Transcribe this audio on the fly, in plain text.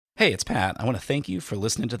Hey, it's Pat. I want to thank you for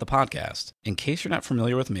listening to the podcast. In case you're not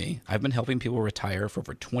familiar with me, I've been helping people retire for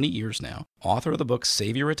over 20 years now, author of the book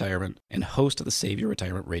Save Your Retirement, and host of the Save Your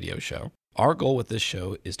Retirement radio show. Our goal with this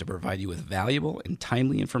show is to provide you with valuable and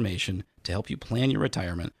timely information to help you plan your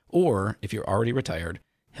retirement, or if you're already retired,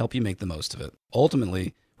 help you make the most of it.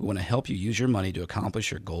 Ultimately, we want to help you use your money to accomplish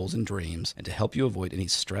your goals and dreams and to help you avoid any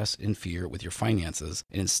stress and fear with your finances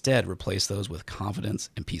and instead replace those with confidence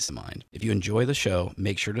and peace of mind. If you enjoy the show,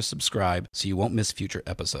 make sure to subscribe so you won't miss future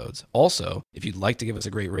episodes. Also, if you'd like to give us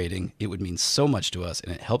a great rating, it would mean so much to us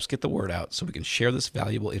and it helps get the word out so we can share this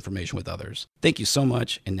valuable information with others. Thank you so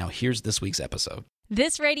much, and now here's this week's episode.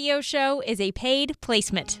 This radio show is a paid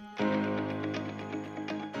placement.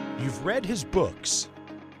 You've read his books.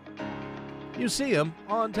 You see him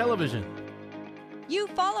on television. You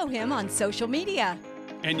follow him on social media.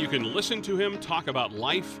 And you can listen to him talk about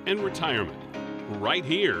life and retirement right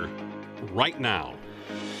here, right now.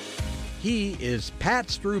 He is Pat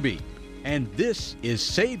Strube, and this is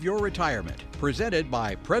Save Your Retirement, presented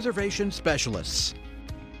by Preservation Specialists.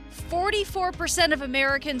 44% of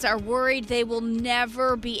Americans are worried they will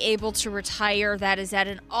never be able to retire. That is at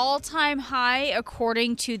an all-time high,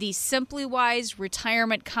 according to the SimplyWise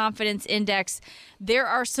Retirement Confidence Index. There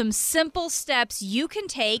are some simple steps you can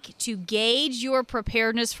take to gauge your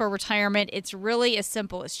preparedness for retirement. It's really as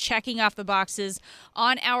simple as checking off the boxes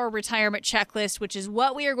on our retirement checklist, which is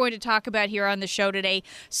what we are going to talk about here on the show today.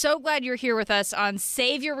 So glad you're here with us on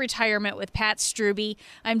Save Your Retirement with Pat Strube.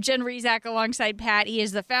 I'm Jen Rezac alongside Pat. He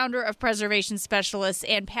is the founder of Preservation Specialists.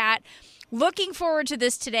 And Pat, looking forward to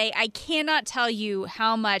this today. I cannot tell you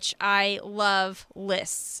how much I love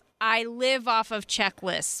lists. I live off of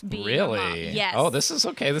checklists. Really? Yes. Oh, this is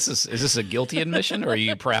okay. Is this a guilty admission, or are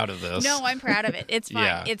you proud of this? No, I'm proud of it. It's fine.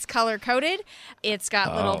 Yeah. It's color-coded. It's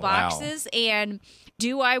got little wow. boxes. And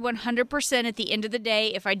do I 100% at the end of the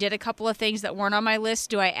day, if I did a couple of things that weren't on my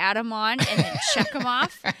list, do I add them on and then check them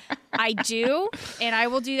off? I do, and I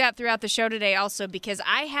will do that throughout the show today also, because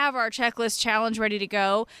I have our checklist challenge ready to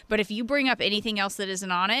go. But if you bring up anything else that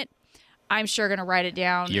isn't on it, I'm sure going to write it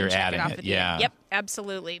down. You're and check adding it off it, at the yeah. end. Yep,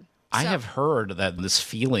 absolutely. I have heard that this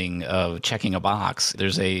feeling of checking a box,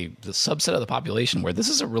 there's the subset of the population where this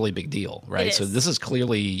is a really big deal, right? So this is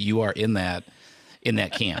clearly you are in that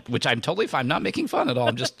camp, which I'm totally fine. I'm not making fun at all.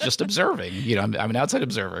 I'm just observing. You know, I'm an outside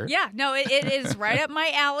observer. Yeah, no, it is right up my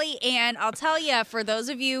alley. And I'll tell you, for those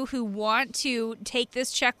of you who want to take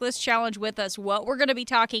this checklist challenge with us, what we're going to be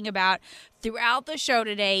talking about throughout the show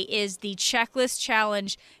today is the checklist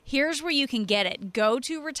challenge. Here's where you can get it. Go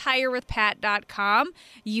to retirewithpat.com.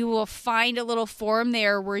 You will find a little form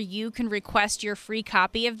there where you can request your free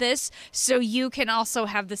copy of this, so you can also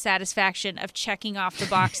have the satisfaction of checking off the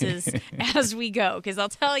boxes as we go. Because I'll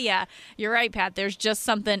tell you, you're right, Pat, there's just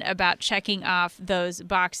something about checking off those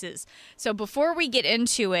boxes. So before we get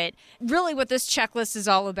into it, really what this checklist is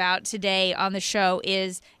all about today on the show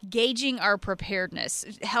is gauging our preparedness,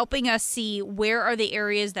 helping us see where are the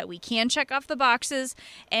areas that we can check off the boxes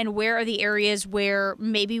and where are the areas where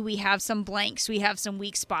maybe we have some blanks, we have some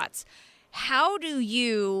weak spots. How do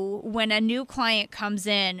you, when a new client comes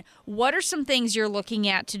in, what are some things you're looking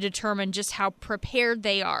at to determine just how prepared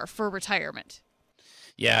they are for retirement?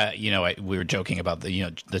 Yeah, we were joking about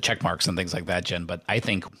the check marks and things like that, Jen, but I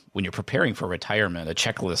think when you're preparing for retirement, a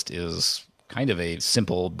checklist is kind of a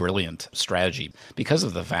simple, brilliant strategy because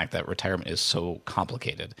of the fact that retirement is so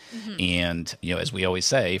complicated. Mm-hmm. And, as we always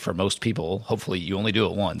say, for most people, hopefully you only do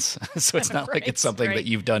it once. So it's not like it's something that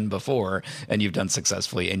you've done before and you've done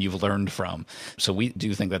successfully and you've learned from. So we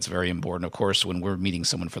do think that's very important. Of course, when we're meeting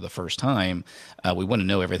someone for the first time, we want to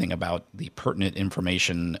know everything about the pertinent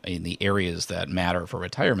information in the areas that matter for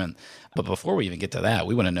retirement. But before we even get to that,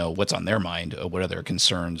 we want to know what's on their mind, what are their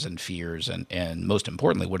concerns and fears, and most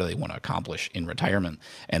importantly, what do they want to accomplish in retirement?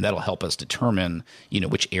 And that'll help us determine,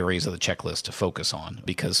 which areas of the checklist to focus on.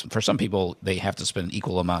 Because for some people, they have to spend an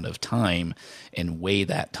equal amount of time and weigh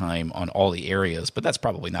that time on all the areas. But that's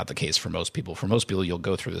probably not the case for most people. For most people, you'll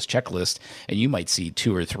go through this checklist and you might see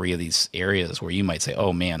 2 or 3 of these areas where you might say,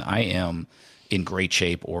 oh man, I am in great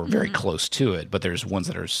shape or very close to it, but there's ones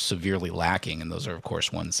that are severely lacking, and those are, of course,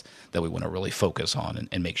 ones that we want to really focus on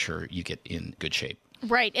and make sure you get in good shape.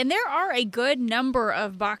 Right. And there are a good number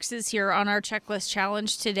of boxes here on our checklist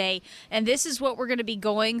challenge today. And this is what we're going to be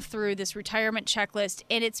going through, this retirement checklist.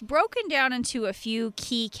 And it's broken down into a few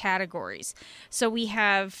key categories. So we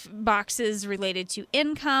have boxes related to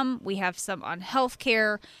income. We have some on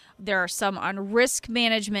healthcare. There are some on risk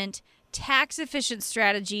management, tax efficient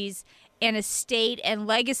strategies, and estate and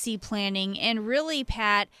legacy planning. And really,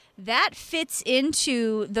 Pat, that fits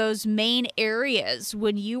into those main areas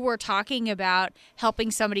when you were talking about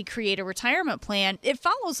helping somebody create a retirement plan. It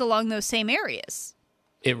follows along those same areas.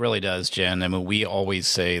 It really does, Jen. I mean, we always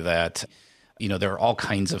say that there are all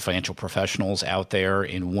kinds of financial professionals out there,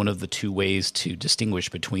 and one of the two ways to distinguish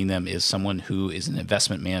between them is someone who is an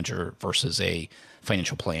investment manager versus a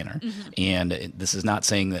financial planner. Mm-hmm. And this is not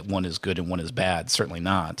saying that one is good and one is bad, certainly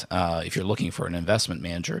not. If you're looking for an investment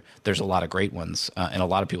manager, there's a lot of great ones and a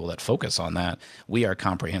lot of people that focus on that. We are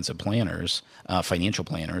comprehensive planners, financial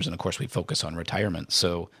planners, and of course we focus on retirement.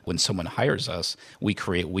 So when someone hires us, we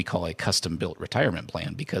create what we call a custom-built retirement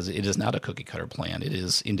plan because it is not a cookie-cutter plan. It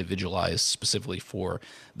is individualized specifically for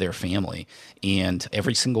their family. And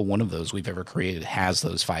every single one of those we've ever created has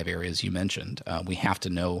those 5 areas you mentioned. We have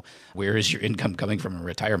to know where is your income coming from in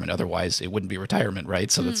retirement. Otherwise, it wouldn't be retirement,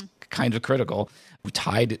 right? So that's kind of critical.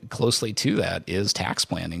 Tied closely to that is tax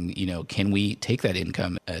planning. Can we take that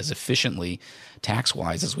income as efficiently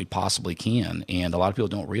tax-wise as we possibly can? And a lot of people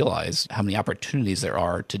don't realize how many opportunities there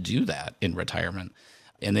are to do that in retirement.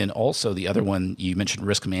 And then also the other one, you mentioned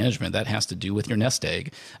risk management. That has to do with your nest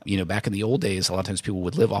egg. Back in the old days, a lot of times people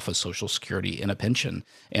would live off of Social Security and a pension.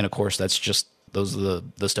 And of course, those are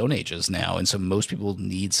the Stone Ages now. And so most people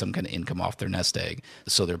need some kind of income off their nest egg.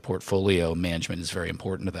 So their portfolio management is very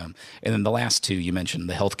important to them. And then the last 2, you mentioned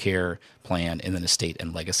the healthcare plan and then estate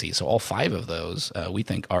and legacy. So all 5 of those we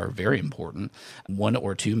think are very important. 1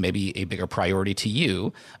 or 2 may be a bigger priority to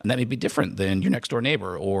you, and that may be different than your next door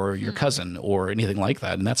neighbor or your cousin or anything like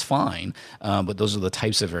that. And that's fine. But those are the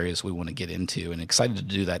types of areas we want to get into, and excited to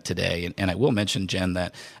do that today. And I will mention, Jen,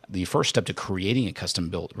 that the first step to creating a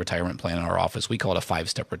custom-built retirement plan in our office, we call it a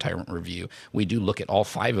 5-step retirement review. We do look at all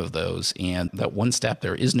 5 of those, and that one step,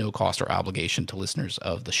 there is no cost or obligation to listeners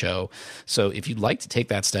of the show. So if you'd like to take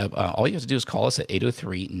that step, all you have to do is call us at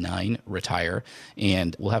 803-9-RETIRE,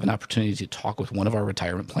 and we'll have an opportunity to talk with one of our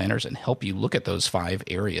retirement planners and help you look at those 5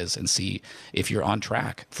 areas and see if you're on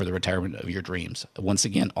track for the retirement of your dreams. Once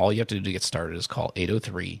again, all you have to do to get started is call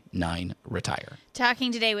 803-9-RETIRE.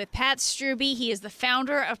 Talking today with Pat Strube. He is the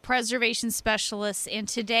founder of Preservation Specialists, and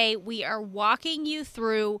today we are walking you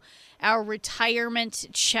through our retirement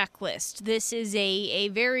checklist. This is a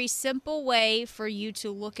very simple way for you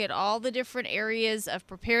to look at all the different areas of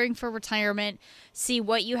preparing for retirement, see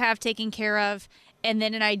what you have taken care of, and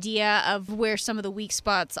then an idea of where some of the weak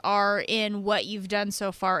spots are in what you've done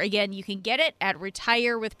so far. Again, you can get it at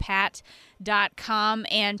retirewithpat.com.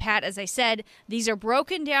 And Pat, as I said, these are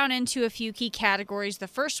broken down into a few key categories. The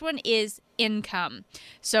first one is income.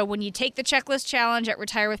 So when you take the checklist challenge at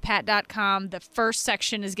retirewithpat.com, the first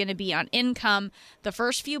section is going to be on income. The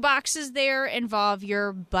first few boxes there involve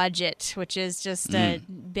your budget, which is just a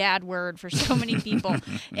bad word for so many people.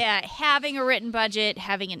 Having a written budget,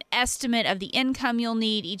 having an estimate of the income you'll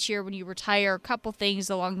need each year when you retire, a couple things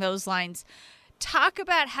along those lines. Talk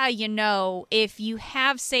about how you know if you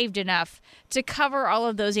have saved enough to cover all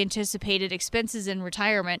of those anticipated expenses in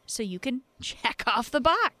retirement so you can check off the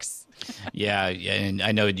box. Yeah, and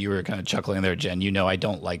I know you were kind of chuckling there, Jen. I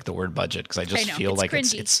don't like the word budget because I just feel like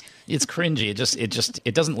cringy. it's cringy.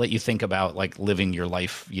 It doesn't let you think about like living your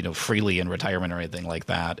life, freely in retirement or anything like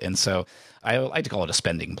that. And so I like to call it a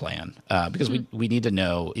spending plan because we need to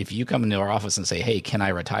know if you come into our office and say, hey, can I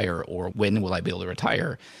retire, or when will I be able to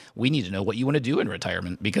retire? We need to know what you want to do in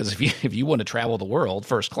retirement, because if you want to travel the world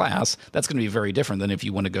first class, that's going to be very different than if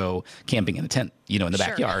you want to go camping in a tent, in the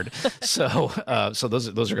backyard. So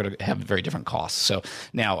those are going to have very different costs. So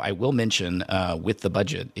now I will mention with the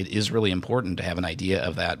budget, it is really important to have an idea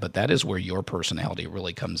of that, but that is where your personality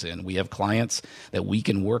really comes in. We have clients that we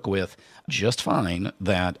can work with just fine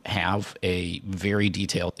that have a very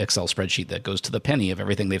detailed Excel spreadsheet that goes to the penny of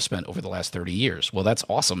everything they've spent over the last 30 years. Well, that's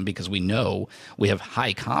awesome because we know we have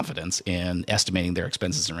high confidence in estimating their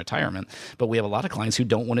expenses in retirement, but we have a lot of clients who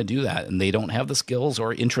don't want to do that, and they don't have the skills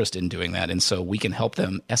or interest in doing that. And so we can help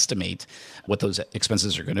them estimate what those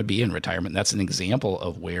expenses are going to be in retirement. That's an example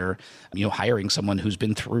of where, hiring someone who's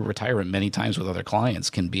been through retirement many times with other clients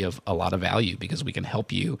can be of a lot of value, because we can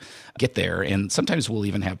help you get there. And sometimes we'll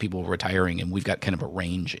even have people retiring and we've got kind of a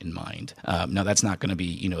range in mind. Now that's not going to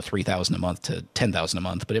be, $3,000 a month to $10,000 a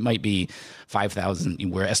month, but it might be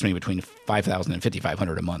 $5,000. We're estimating between $5,000 and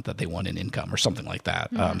 $5,500 a month that they want in income or something like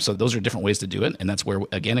that. So those are different ways to do it. And that's where,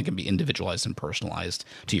 again, it can be individualized and personalized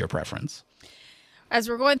to your preference. As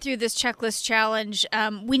we're going through this checklist challenge,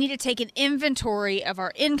 we need to take an inventory of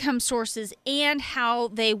our income sources and how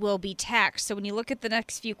they will be taxed. So when you look at the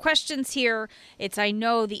next few questions here, it's I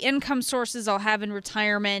know the income sources I'll have in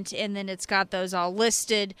retirement, and then it's got those all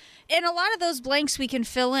listed. And a lot of those blanks we can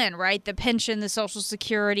fill in, right? The pension, the Social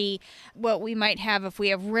Security, what we might have if we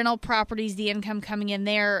have rental properties, the income coming in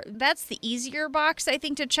there. That's the easier box, I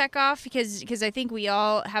think, to check off because I think we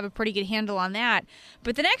all have a pretty good handle on that.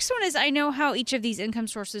 But the next one is I know how each of these income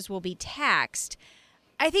sources will be taxed.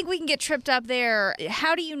 I think we can get tripped up there.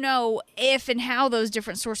 How do you know if and how those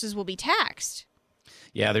different sources will be taxed?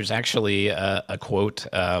 Yeah, there's actually a quote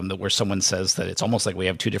where someone says that it's almost like we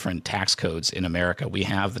have two different tax codes in America. We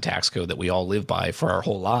have the tax code that we all live by for our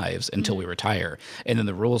whole lives until we retire. And then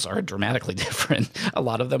the rules are dramatically different. A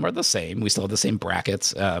lot of them are the same. We still have the same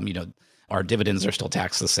brackets. Our dividends are still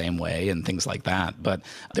taxed the same way and things like that. But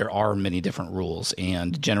there are many different rules.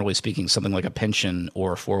 And generally speaking, something like a pension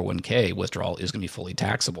or 401k withdrawal is going to be fully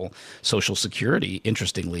taxable. Social Security,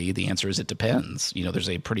 interestingly, the answer is it depends. There's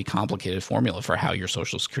a pretty complicated formula for how your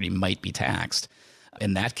Social Security might be taxed.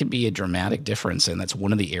 And that can be a dramatic difference. And that's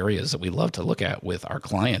one of the areas that we love to look at with our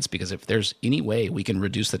clients, because if there's any way we can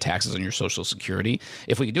reduce the taxes on your Social Security,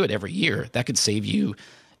 if we could do it every year, that could save you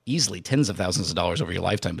easily tens of thousands of dollars over your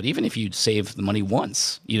lifetime. But even if you save the money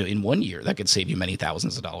once, in 1 year, that could save you many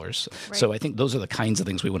thousands of dollars. Right. So I think those are the kinds of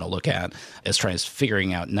things we want to look at as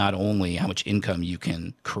figuring out not only how much income you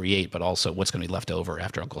can create, but also what's going to be left over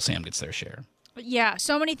after Uncle Sam gets their share. Yeah,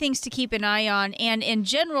 so many things to keep an eye on. And in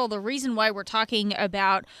general, the reason why we're talking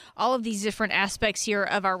about all of these different aspects here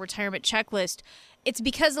of our retirement checklist, it's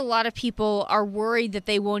because a lot of people are worried that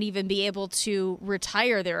they won't even be able to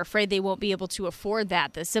retire. They're afraid they won't be able to afford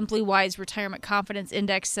that. The Simply Wise Retirement Confidence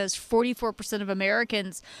Index says 44% of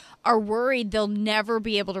Americans are worried they'll never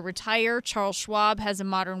be able to retire. Charles Schwab has a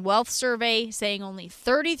Modern Wealth survey saying only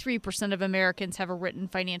 33% of Americans have a written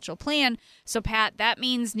financial plan. So, Pat, that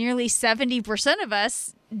means nearly 70% of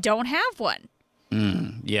us don't have one.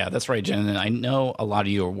 Yeah, that's right, Jen. And I know a lot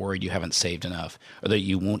of you are worried you haven't saved enough or that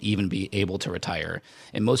you won't even be able to retire.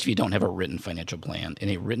 And most of you don't have a written financial plan. And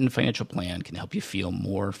a written financial plan can help you feel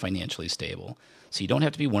more financially stable. So you don't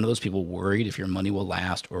have to be one of those people worried if your money will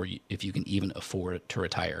last or if you can even afford to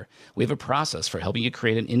retire. We have a process for helping you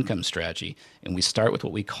create an income strategy, and we start with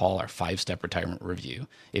what we call our 5-step retirement review.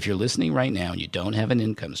 If you're listening right now and you don't have an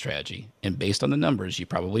income strategy, and based on the numbers, you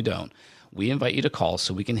probably don't, we invite you to call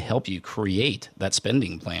so we can help you create that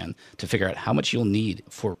spending plan to figure out how much you'll need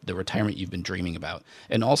for the retirement you've been dreaming about,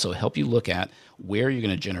 and also help you look at where you're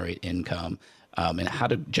going to generate income and how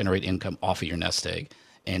to generate income off of your nest egg,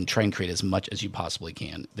 and try and create as much as you possibly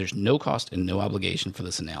can. There's no cost and no obligation for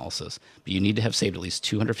this analysis, but you need to have saved at least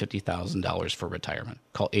 $250,000 for retirement.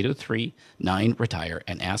 Call 803-9-RETIRE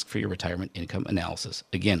and ask for your retirement income analysis.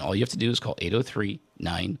 Again, all you have to do is call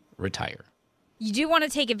 803-9-RETIRE. You do want to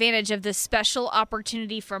take advantage of this special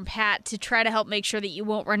opportunity from Pat to try to help make sure that you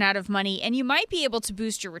won't run out of money, and you might be able to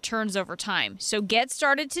boost your returns over time. So get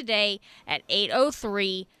started today at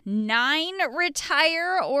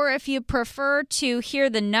 803-9-RETIRE, or if you prefer to hear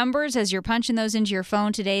the numbers as you're punching those into your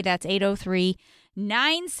phone today, that's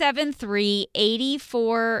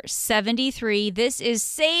 803-973-8473. This is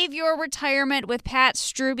Save Your Retirement with Pat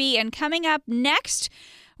Strube, and coming up next,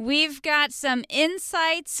 we've got some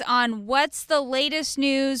insights on what's the latest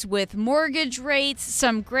news with mortgage rates,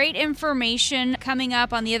 some great information coming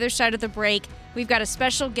up on the other side of the break. We've got a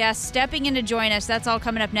special guest stepping in to join us. That's all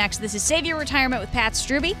coming up next. This is Save Your Retirement with Pat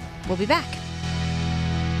Strube. We'll be back.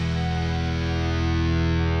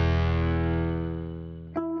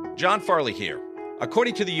 John Farley here.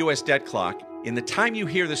 According to the U.S. debt clock, in the time you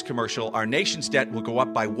hear this commercial, our nation's debt will go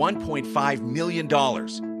up by $1.5 million.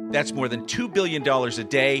 That's more than $2 billion a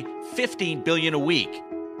day, $15 billion a week.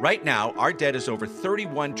 Right now, our debt is over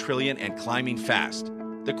 $31 trillion and climbing fast.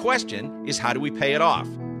 The question is, how do we pay it off?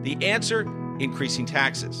 The answer, increasing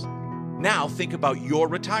taxes. Now think about your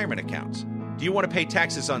retirement accounts. Do you want to pay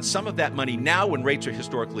taxes on some of that money now when rates are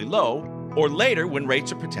historically low, or later when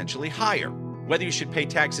rates are potentially higher? Whether you should pay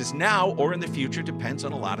taxes now or in the future depends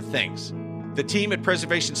on a lot of things. The team at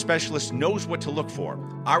Preservation Specialists knows what to look for.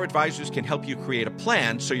 Our advisors can help you create a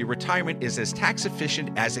plan so your retirement is as tax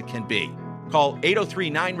efficient as it can be. Call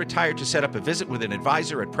 803-9-RETIRE to set up a visit with an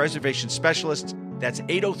advisor at Preservation Specialists. That's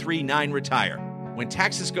 803-9-RETIRE. When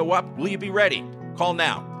taxes go up, will you be ready? Call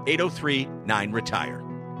now, 803-9-RETIRE.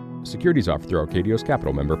 Securities offered through Arcadios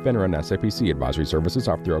Capital, member FINRA and SIPC. Advisory services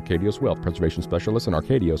offered through Arcadios Wealth. Preservation Specialists and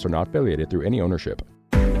Arcadios are not affiliated through any ownership.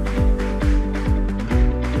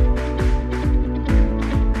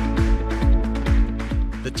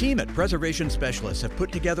 The The team at Preservation Specialists have put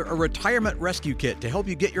together a retirement rescue kit to help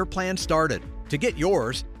you get your plan started. To get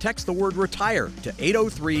yours, text the word RETIRE to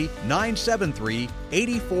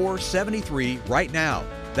 803-973-8473 right now.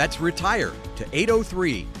 That's RETIRE to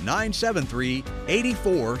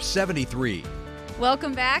 803-973-8473.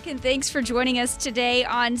 Welcome back, and thanks for joining us today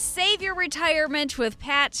on Save Your Retirement with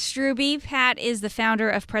Pat Strube. Pat is the founder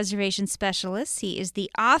of Preservation Specialists. He is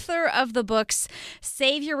the author of the books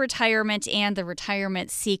Save Your Retirement and The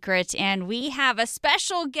Retirement Secret. And we have a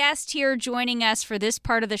special guest here joining us for this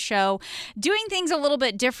part of the show, doing things a little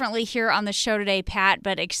bit differently here on the show today, Pat,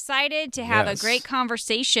 but excited to have a great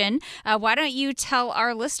conversation. Why don't you tell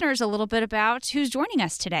our listeners a little bit about who's joining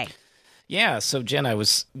us today? Yeah, so Jen,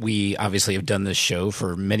 we obviously have done this show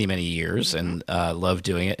for many, many years and love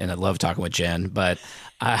doing it, and I love talking with Jen, but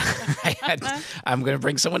I'm going to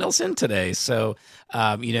bring someone else in today. So,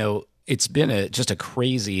 it's been just a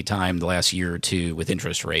crazy time the last year or two with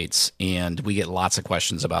interest rates, and we get lots of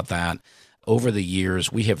questions about that. Over the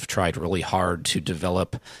years, we have tried really hard to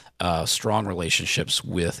develop strong relationships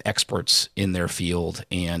with experts in their field,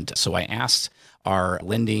 and so I asked our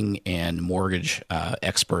lending and mortgage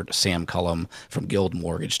expert, Sam Cullum from Guild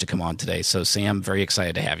Mortgage, to come on today. So, Sam, very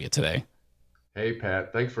excited to have you today. Hey,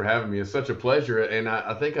 Pat. Thanks for having me. It's such a pleasure. And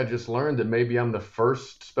I think I just learned that maybe I'm the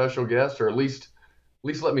first special guest, or at least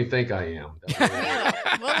let me think I am.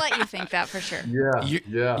 We'll let you think that for sure.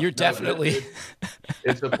 Yeah. You're definitely.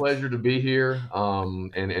 It's a pleasure to be here.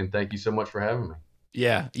 And thank you so much for having me.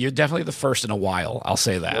 Yeah, you're definitely the first in a while. I'll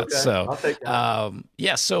say that. Okay, So, I'll take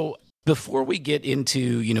that. So before we get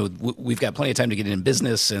into, we've got plenty of time to get into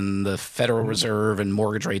business and the Federal Reserve and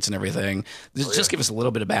mortgage rates and everything. Just give us a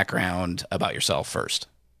little bit of background about yourself first.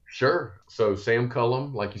 Sure. So Sam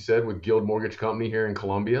Cullum, like you said, with Guild Mortgage Company here in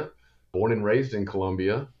Columbia, born and raised in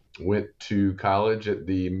Columbia, went to college at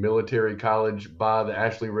the military college by the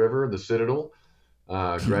Ashley River, the Citadel,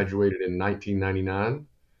 graduated in 1999,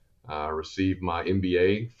 received my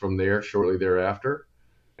MBA from there shortly thereafter,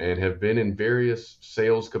 and have been in various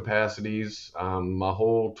sales capacities my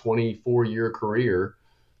whole 24-year career,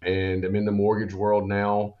 and I'm in the mortgage world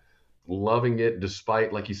now, loving it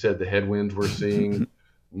despite, like you said, the headwinds we're seeing,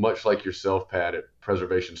 much like yourself, Pat, at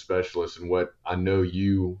Preservation Specialists. And what I know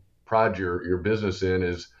you pride your business in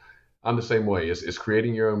is I'm the same way. Is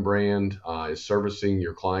creating your own brand, is servicing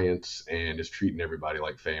your clients, and is treating everybody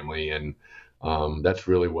like family. And that's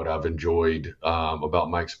really what I've enjoyed about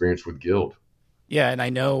my experience with Guild. Yeah, and I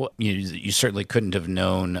know you certainly couldn't have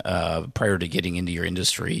known prior to getting into your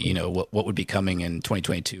industry, what would be coming in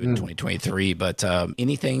 2022 and 2023. But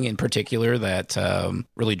anything in particular that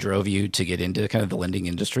really drove you to get into kind of the lending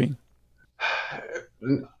industry?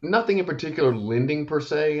 Nothing in particular lending per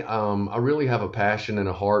se. I really have a passion and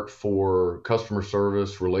a heart for customer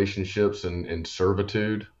service, relationships, and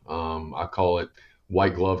servitude. I call it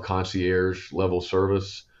white glove concierge level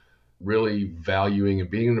service. Really valuing and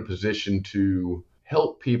being in a position to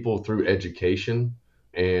help people through education,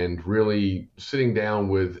 and really sitting down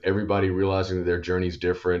with everybody, realizing that their journey's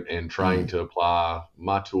different, and trying to apply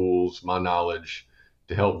my tools, my knowledge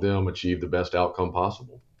to help them achieve the best outcome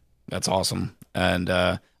possible. That's awesome. And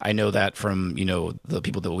I know that from, the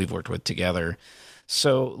people that we've worked with together.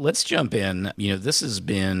 So let's jump in. I've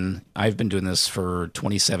been doing this for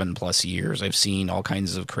 27 plus years. I've seen all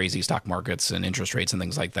kinds of crazy stock markets and interest rates and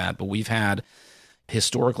things like that, but we've had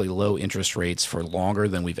historically low interest rates for longer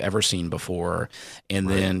than we've ever seen before. And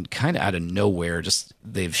then kind of out of nowhere,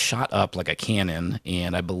 they've shot up like a cannon.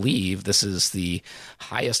 And I believe this is the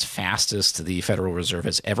highest, fastest the Federal Reserve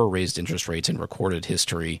has ever raised interest rates in recorded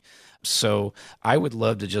history. So I would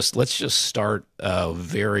love to let's just start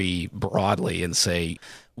very broadly and say,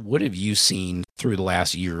 what have you seen through the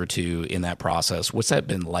last year or two in that process? What's that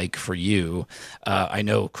been like for you? I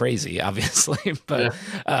know crazy, obviously, but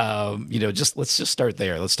let's just start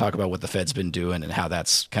there. Let's talk about what the Fed's been doing and how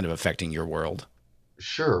that's kind of affecting your world.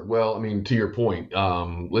 Sure. Well, I mean, to your point,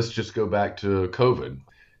 let's just go back to COVID.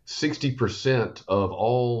 60% of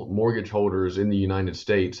all mortgage holders in the United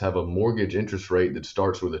States have a mortgage interest rate that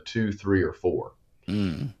starts with a 2, 3, or 4.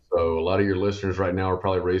 So a lot of your listeners right now are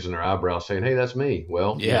probably raising their eyebrows saying, hey, that's me.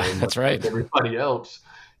 Well, yeah, that's right. Like everybody else,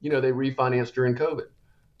 they refinanced during COVID.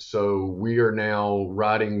 So we are now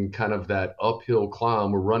riding kind of that uphill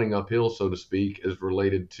climb. We're running uphill, so to speak, as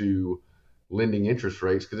related to lending interest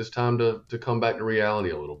rates, because it's time to come back to reality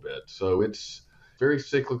a little bit. So it's very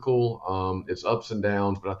cyclical. It's ups and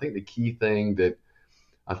downs. But I think the key thing that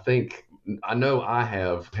I know I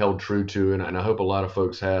have held true to, and I hope a lot of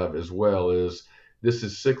folks have as well, is this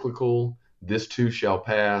is cyclical. This too shall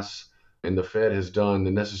pass. And the Fed has done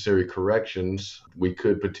the necessary corrections. We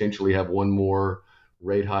could potentially have one more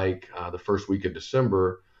rate hike the first week of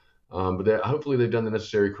December. But hopefully they've done the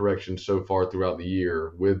necessary corrections so far throughout the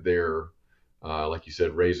year with their, like you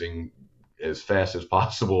said, raising as fast as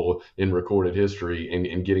possible in recorded history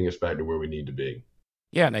and getting us back to where we need to be.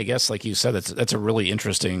 Yeah, and I guess, like you said, that's a really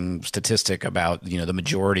interesting statistic about, the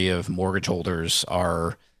majority of mortgage holders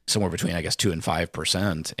are somewhere between, I guess, 2 and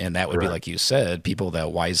 5%. And that would be, like you said, people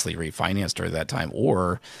that wisely refinanced during that time,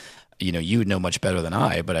 or, you would know much better than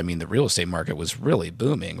I, but I mean, the real estate market was really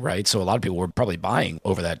booming, right? So a lot of people were probably buying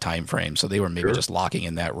over that time frame. So they were maybe just locking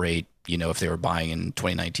in that rate, if they were buying in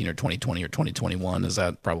 2019 or 2020 or 2021. Is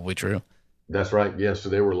that probably true? That's right. Yeah. So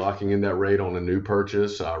they were locking in that rate on a new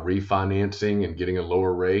purchase, refinancing and getting a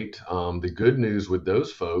lower rate. The good news with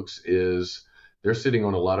those folks is they're sitting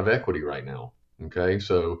on a lot of equity right now. Okay.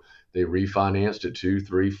 So they refinanced at 2,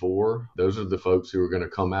 3, 4. Those are the folks who are going to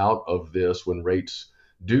come out of this when rates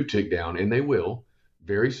do tick down, and they will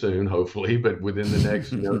very soon, hopefully, but within the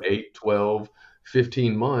next 8, 12,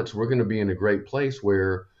 15 months, we're going to be in a great place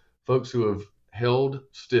where folks who have held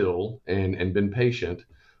still and been patient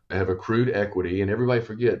have accrued equity. And everybody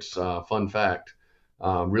forgets, fun fact,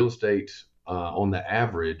 real estate on the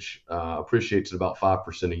average appreciates at about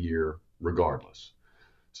 5% a year regardless.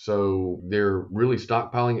 So they're really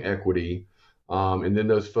stockpiling equity. And then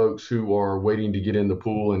those folks who are waiting to get in the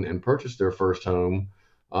pool and purchase their first home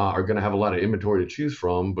are going to have a lot of inventory to choose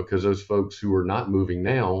from, because those folks who are not moving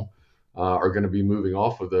now are going to be moving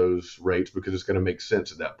off of those rates, because it's going to make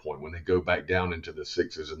sense at that point when they go back down into the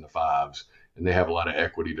 6s and the 5s, and they have a lot of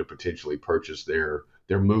equity to potentially purchase their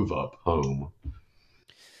move up home.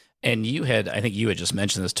 And I think you had just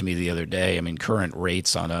mentioned this to me the other day. I mean, current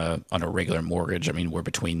rates on a regular mortgage, I mean, we're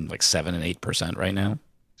between like 7 and 8% right now.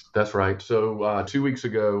 That's right. So 2 weeks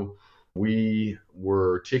ago, we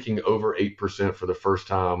were ticking over 8% for the first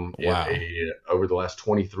time over the last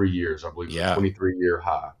 23 years. I believe it's a 23-year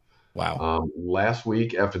high. Wow. Last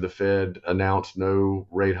week, after the Fed announced no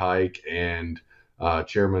rate hike, and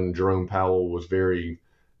Chairman Jerome Powell was very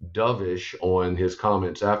dovish on his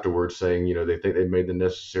comments afterwards, saying, they think they've made the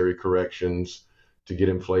necessary corrections to get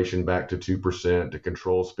inflation back to 2%, to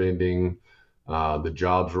control spending. The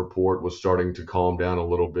jobs report was starting to calm down a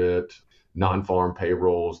little bit. Non-farm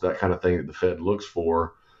payrolls, that kind of thing that the Fed looks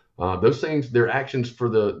for. Those things, their actions for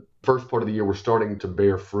the first part of the year were starting to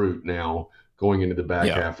bear fruit now going into the back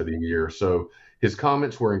half of the year. So his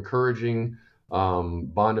comments were encouraging.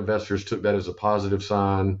 Bond investors took that as a positive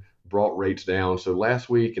sign, brought rates down. So last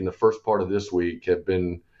week and the first part of this week have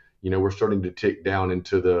been, we're starting to tick down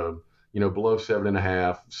into the, below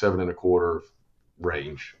 7.5, 7.25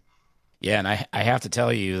 range. Yeah, and I have to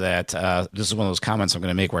tell you that this is one of those comments I'm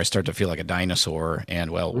going to make where I start to feel like a dinosaur.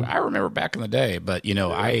 And, I remember back in the day, but,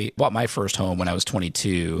 I bought my first home when I was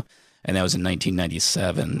 22, and that was in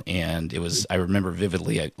 1997. And I remember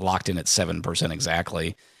vividly, I locked in at 7%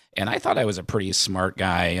 exactly. And I thought I was a pretty smart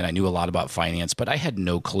guy, and I knew a lot about finance, but I had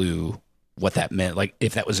no clue what that meant, like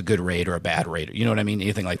if that was a good rate or a bad rate, you know what I mean?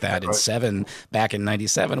 Anything like that. And 7 back in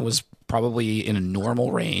 97 was probably in a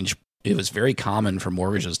normal range. It was very common for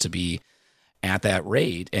mortgages to be at that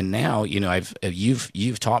rate. And now,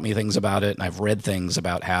 you've taught me things about it, and I've read things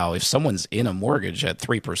about how if someone's in a mortgage at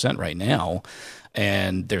 3% right now,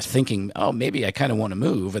 and they're thinking, oh, maybe I kind of want to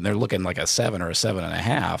move, and they're looking like a 7 or a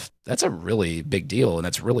 7.5, that's a really big deal, and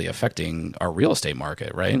that's really affecting our real estate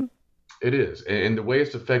market, right? It is. And the way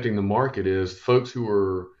it's affecting the market is folks who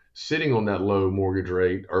are sitting on that low mortgage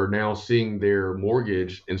rate are now seeing their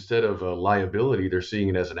mortgage, instead of a liability, they're seeing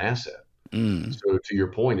it as an asset. So to your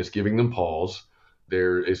point, it's giving them pause.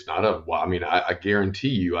 It's not I guarantee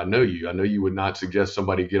you, I know you would not suggest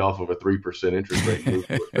somebody get off of a 3% interest rate, move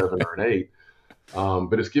to a 7 or an 8.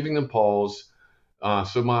 But it's giving them pause.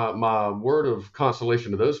 So my word of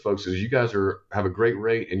consolation to those folks is you guys have a great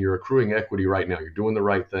rate, and you're accruing equity right now. You're doing the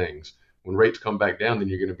right things. When rates come back down, then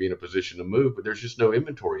you're going to be in a position to move, but there's just no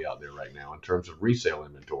inventory out there right now in terms of resale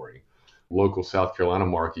inventory. Local South Carolina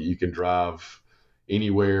market, you can drive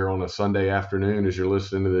anywhere on a Sunday afternoon as you're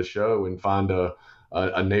listening to this show and find a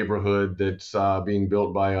neighborhood that's being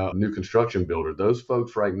built by a new construction builder. Those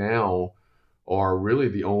folks right now are really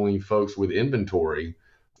the only folks with inventory.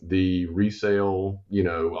 The resale,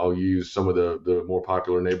 I'll use some of the more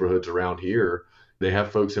popular neighborhoods around here. They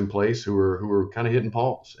have folks in place who are kind of hitting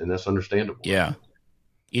pause, and that's understandable. Yeah.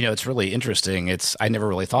 It's really interesting. I never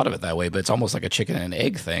really thought of it that way, but it's almost like a chicken and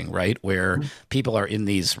egg thing, right? Where people are in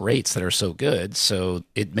these rates that are so good, so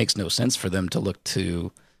it makes no sense for them to look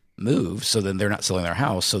to move. So then they're not selling their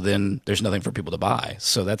house. So then there's nothing for people to buy.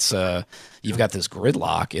 So that's you've got this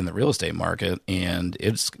gridlock in the real estate market, and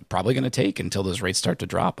it's probably going to take until those rates start to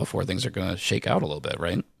drop before things are going to shake out a little bit,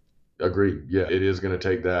 right? Agreed. Yeah, it is going to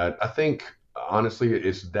take that. I think, honestly,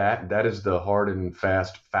 it's that is the hard and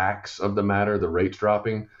fast facts of the matter, the rates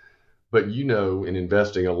dropping. But in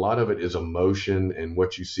investing, a lot of it is emotion and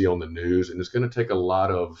what you see on the news. And it's going to take a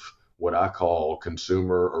lot of what I call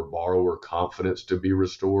consumer or borrower confidence to be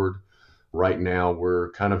restored. Right now,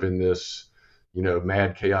 we're kind of in this,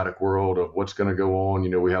 mad, chaotic world of what's going to go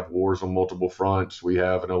on. We have wars on multiple fronts. We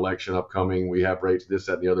have an election upcoming. We have rates, this,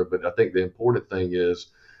 that, and the other. But I think the important thing is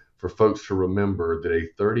for folks to remember that a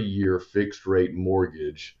 30-year fixed rate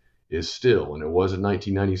mortgage is still, and it was in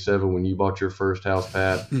 1997 when you bought your first house,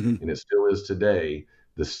 Pat, and it still is today,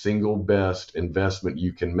 the single best investment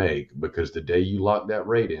you can make, because the day you lock that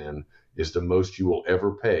rate in is the most you will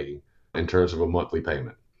ever pay in terms of a monthly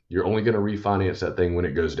payment. You're only going to refinance that thing when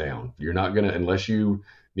it goes down. You're not going to, unless you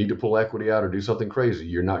need to pull equity out or do something crazy,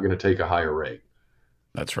 you're not going to take a higher rate.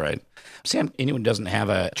 That's right. Sam, anyone doesn't have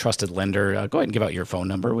a trusted lender, go ahead and give out your phone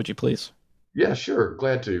number, would you please? Yeah, sure.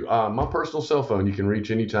 Glad to. My personal cell phone, you can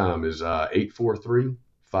reach anytime, is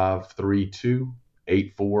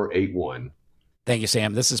 843-532-8481. Thank you,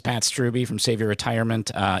 Sam. This is Pat Struby from Save Your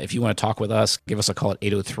Retirement. If you want to talk with us, give us a call at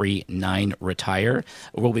 803-9-RETIRE.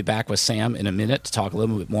 We'll be back with Sam in a minute to talk a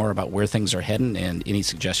little bit more about where things are heading and any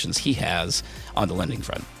suggestions he has on the lending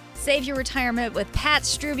front. Save Your Retirement with Pat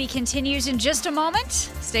Struby continues in just a moment.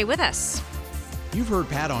 Stay with us. You've heard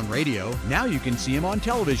Pat on radio. Now you can see him on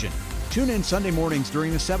television. Tune in Sunday mornings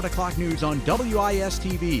during the 7 o'clock news on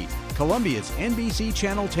WIS-TV, Columbia's NBC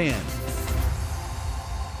Channel 10.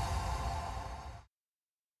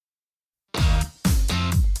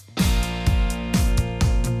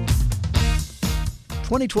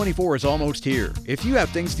 2024 is almost here. If you have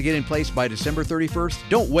things to get in place by December 31st,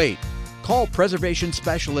 don't wait. Call Preservation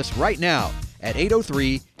Specialists right now at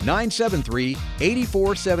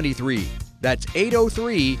 803-973-8473. That's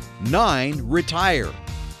 803-9-RETIRE.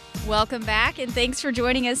 Welcome back, and thanks for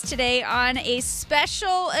joining us today on a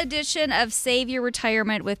special edition of Save Your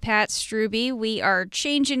Retirement with Pat Struby. We are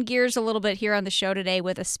changing gears a little bit here on the show today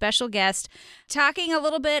with a special guest, talking a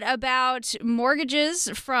little bit about mortgages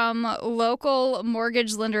from local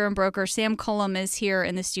mortgage lender and broker. Sam Cullum is here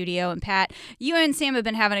in the studio. And Pat, you and Sam have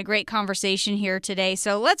been having a great conversation here today.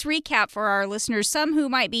 So let's recap for our listeners, some who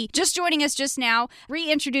might be just joining us just now,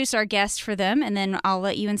 reintroduce our guest for them, and then I'll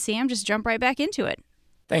let you and Sam just jump right back into it.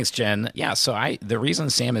 Thanks, Jen. Yeah, so the reason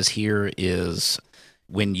Sam is here is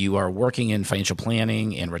when you are working in financial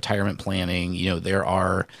planning and retirement planning,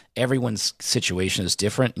 everyone's situation is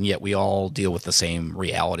different, and yet we all deal with the same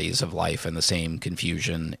realities of life and the same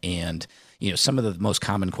confusion. And, some of the most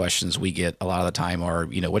common questions we get a lot of the time are,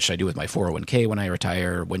 what should I do with my 401k when I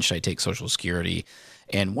retire? When should I take Social Security?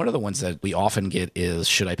 And one of the ones that we often get is,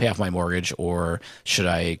 should I pay off my mortgage or should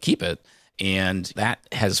I keep it? And that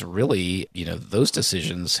has really, those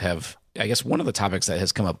decisions have, I guess one of the topics that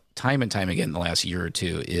has come up time and time again in the last year or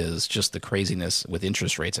two is just the craziness with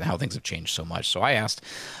interest rates and how things have changed so much. So I asked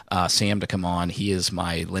Sam to come on. He is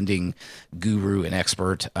my lending guru and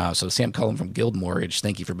expert. So Sam Cullum from Guild Mortgage,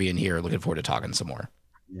 thank you for being here. Looking forward to talking some more.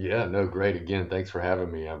 Yeah, no, great. Again, thanks for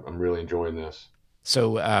having me. I'm really enjoying this.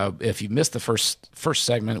 So if you missed the first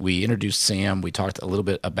segment, we introduced Sam. We talked a little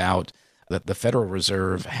bit about that the Federal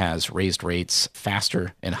Reserve has raised rates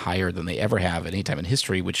faster and higher than they ever have at any time in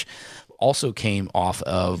history, which also came off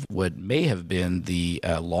of what may have been the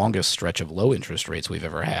longest stretch of low interest rates we've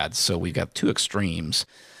ever had. So we've got two extremes.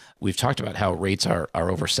 We've talked about how rates are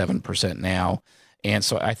over 7% now. And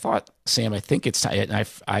so I thought, Sam, I think it's time, and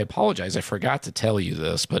I apologize, I forgot to tell you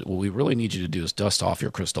this, but what we really need you to do is dust off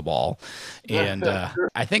your crystal ball. And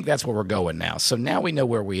I think that's where we're going now. So now we know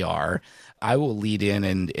where we are. I will lead in,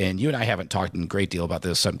 and you and I haven't talked a great deal about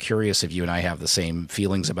this, so I'm curious if you and I have the same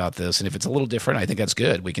feelings about this. And if it's a little different, I think that's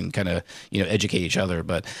good. We can kind of, educate each other.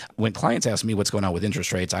 But when clients ask me what's going on with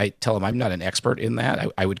interest rates, I tell them I'm not an expert in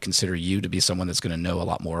that. I would consider you to be someone that's going to know a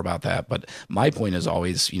lot more about that. But my point is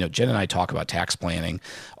always, Jen and I talk about tax planning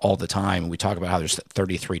all the time. We talk about how there's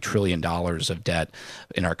 $33 trillion of debt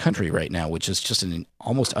in our country right now, which is just an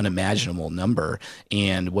almost unimaginable number.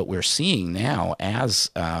 And what we're seeing now, as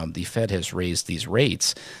the Fed has raised these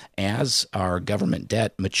rates, as our government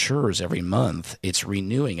debt matures every month, it's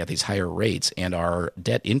renewing at these higher rates, and our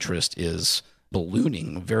debt interest is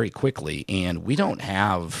ballooning very quickly, and we don't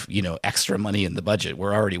have, extra money in the budget.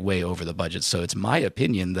 We're already way over the budget. So it's my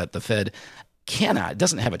opinion that the Fed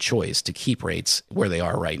doesn't have a choice to keep rates where they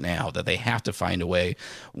are right now, that they have to find a way,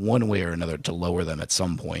 one way or another, to lower them at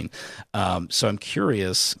some point. So I'm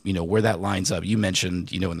curious, where that lines up. You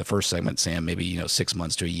mentioned, in the first segment, Sam, maybe, 6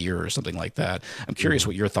 months to a year or something like that. I'm curious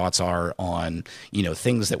what your thoughts are on,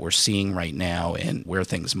 things that we're seeing right now and where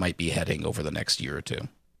things might be heading over the next year or two.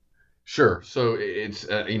 Sure. So it's,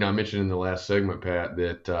 I mentioned in the last segment, Pat,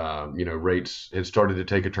 that, rates had started to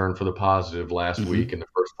take a turn for the positive last Hmm. week and the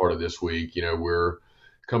first part of this week. We're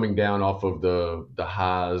coming down off of the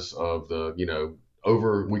highs of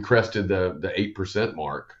we crested the 8%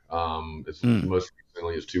 mark, as Mm. most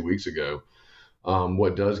recently as 2 weeks ago.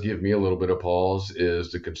 What does give me a little bit of pause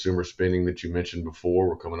is the consumer spending that you mentioned before.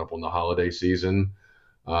 We're coming up on the holiday season.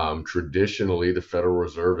 Traditionally, the Federal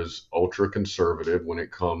Reserve is ultra conservative when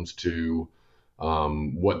it comes to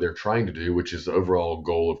what they're trying to do, which is the overall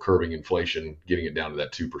goal of curbing inflation, getting it down to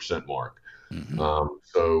that 2% mark. Hmm.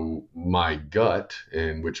 So my gut,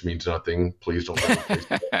 and which means nothing, please don't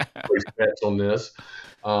ever place bets on this.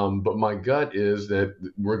 But my gut is that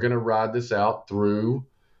we're going to ride this out through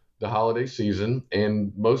the holiday season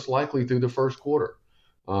and most likely through the first quarter.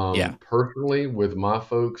 Yeah. Personally, with my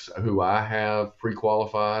folks who I have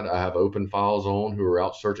pre-qualified, I have open files on who are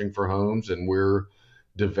out searching for homes, and we're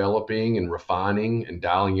developing and refining and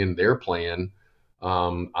dialing in their plan.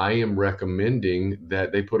 I am recommending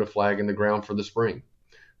that they put a flag in the ground for the spring.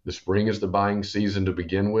 The spring is the buying season to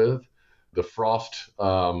begin with. The frost,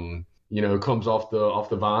 comes off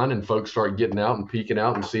the vine, and folks start getting out and peeking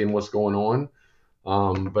out and seeing what's going on.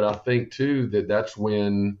 But I think too that that's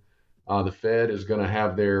when the Fed is going to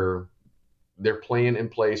have their plan in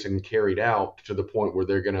place and carried out to the point where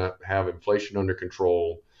they're going to have inflation under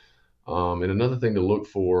control. And another thing to look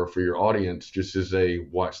for your audience, just as they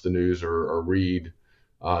watch the news or read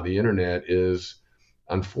the internet, is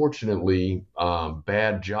unfortunately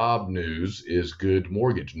bad job news is good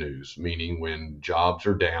mortgage news. Meaning, when jobs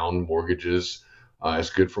are down, mortgages is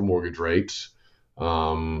good for mortgage rates.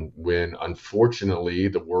 When unfortunately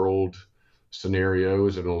the world scenario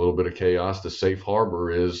is in a little bit of chaos, the safe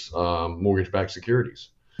harbor is mortgage-backed securities.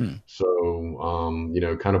 Hmm. So,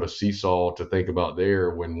 kind of a seesaw to think about there.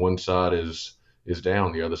 When one side is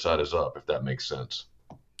down, the other side is up, if that makes sense.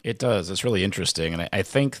 It does. It's really interesting. And I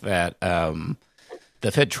think that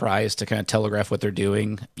the Fed tries to kind of telegraph what they're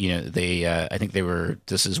doing. I think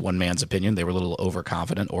this is one man's opinion, they were a little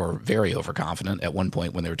overconfident or very overconfident at one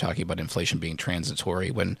point when they were talking about inflation being transitory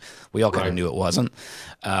when we all kind of knew it wasn't.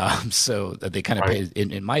 So they kind of,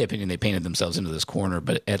 in my opinion, they painted themselves into this corner.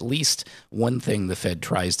 But at least one thing the Fed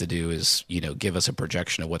tries to do is, give us a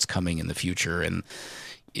projection of what's coming in the future. And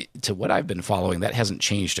to what I've been following, that hasn't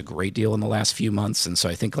changed a great deal in the last few months. And so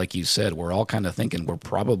I think, like you said, we're all kind of thinking we're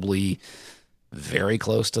probably very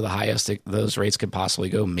close to the highest those rates could possibly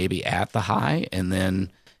go, maybe at the high. And then,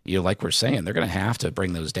 like we're saying, they're going to have to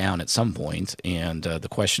bring those down at some point. And the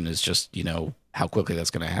question is just, how quickly that's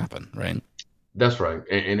going to happen, right? That's right.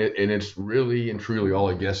 And it's really and truly all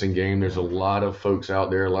a guessing game. There's a lot of folks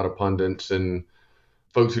out there, a lot of pundits and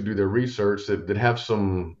folks who do their research that have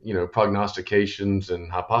some, prognostications and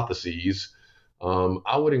hypotheses.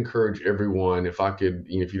 I would encourage everyone, if I could,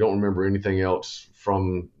 if you don't remember anything else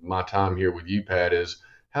from my time here with you, Pat, is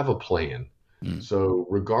have a plan. So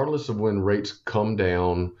regardless of when rates come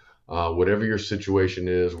down, whatever your situation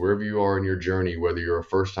is, wherever you are in your journey, whether you're a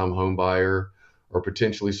first-time home buyer or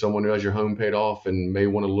potentially someone who has your home paid off and may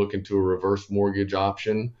want to look into a reverse mortgage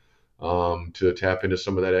option to tap into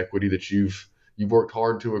some of that equity that you've worked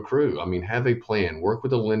hard to accrue. I mean, have a plan. Work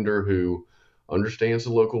with a lender who understands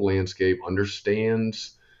the local landscape,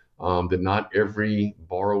 understands that not every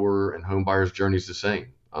borrower and home buyer's journey is the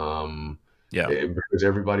same. Because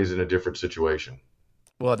everybody's in a different situation.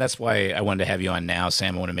 Well, that's why I wanted to have you on now,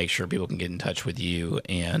 Sam. I want to make sure people can get in touch with you.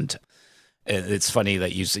 And it's funny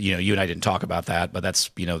that you and I didn't talk about that, but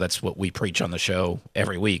that's what we preach on the show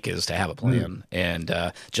every week, is to have a plan. And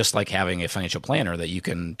just like having a financial planner that you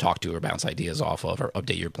can talk to or bounce ideas off of or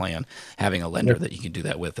update your plan, having a lender that you can do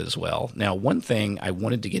that with as well. Now, one thing I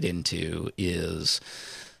wanted to get into is,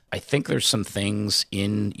 I think there's some things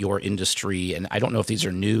in your industry, and I don't know if these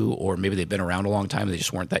are new or maybe they've been around a long time, they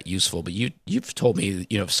just weren't that useful. But you've told me,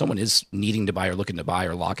 if someone is needing to buy or looking to buy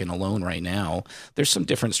or lock in a loan right now, there's some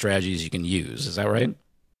different strategies you can use. Is that right?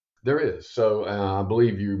 There is. So I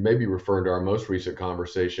believe you may be referring to our most recent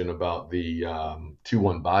conversation about the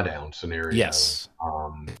 2-1 buy down scenario. Yes.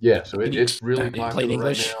 So it's really in plain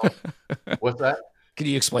English. Right now. What's that? Can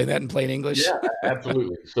you explain that in plain English? Yeah,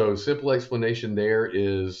 absolutely. So simple explanation there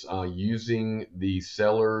is using the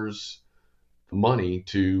seller's money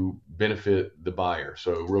to benefit the buyer.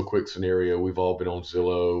 So real quick scenario, we've all been on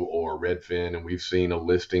Zillow or Redfin, and we've seen a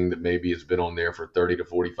listing that maybe has been on there for 30 to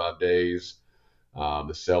 45 days.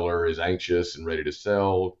 The seller is anxious and ready to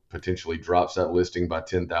sell, potentially drops that listing by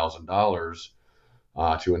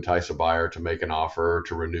 $10,000 to entice a buyer to make an offer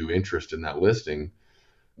to renew interest in that listing.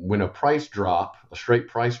 when a straight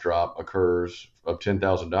price drop occurs of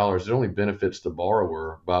 $10,000, it only benefits the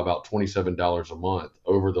borrower by about $27 a month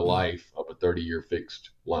over the life of a 30-year fixed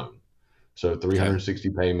loan. So 360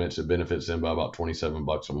 payments, it benefits them by about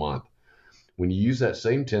 $27 a month. When you use that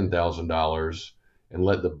same $10,000 and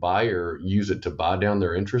let the buyer use it to buy down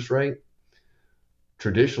their interest rate,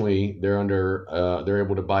 traditionally they're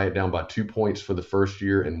able to buy it down by 2 points for the first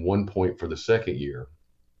year and 1 point for the second year.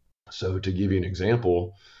 So to give you an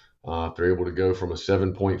example, if they're able to go from a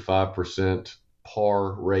 7.5%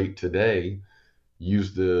 par rate today,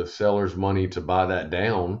 use the seller's money to buy that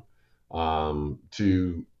down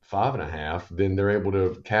to 5.5%, then they're able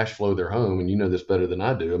to cash flow their home. And you know this better than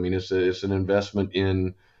I do. I mean, it's an investment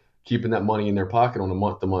in keeping that money in their pocket on a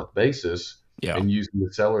month-to-month basis and using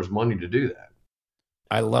the seller's money to do that.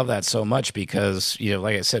 I love that so much because,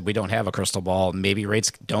 like I said, we don't have a crystal ball. Maybe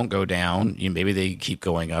rates don't go down. Maybe they keep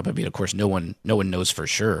going up. I mean, of course, no one knows for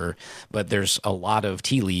sure. But there's a lot of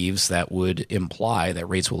tea leaves that would imply that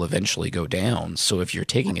rates will eventually go down. So if you're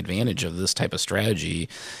taking advantage of this type of strategy,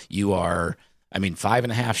 you are. I mean,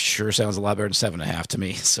 5.5 sure sounds a lot better than 7.5 to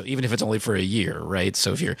me. So even if it's only for a year, right?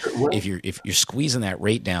 So if you're squeezing that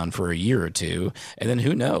rate down for a year or two, and then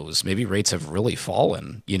who knows, maybe rates have really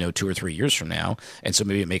fallen, 2 or 3 years from now, and so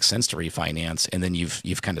maybe it makes sense to refinance, and then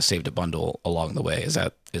you've kind of saved a bundle along the way. Is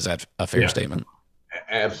that a fair statement?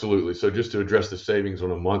 Absolutely. So just to address the savings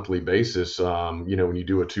on a monthly basis, when you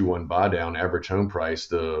do a 2-1 buy down, average home price,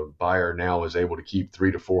 the buyer now is able to keep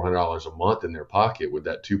 $300 to $400 a month in their pocket with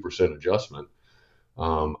that 2% adjustment.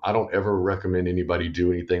 I don't ever recommend anybody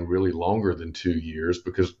do anything really longer than 2 years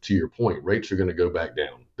because, to your point, rates are going to go back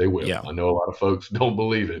down. They will. Yeah. I know a lot of folks don't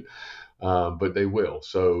believe it, but they will.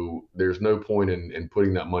 So there's no point in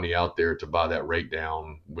putting that money out there to buy that rate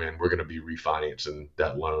down when we're going to be refinancing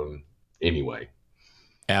that loan anyway.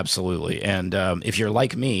 Absolutely. And if you're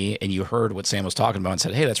like me and you heard what Sam was talking about and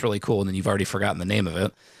said, hey, that's really cool, and then you've already forgotten the name of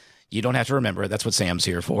it, you don't have to remember it. That's what Sam's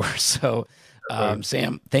here for. So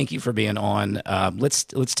Sam, thank you for being on. Let's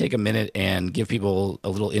take a minute and give people a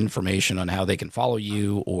little information on how they can follow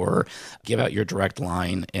you or give out your direct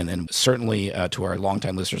line. And then certainly to our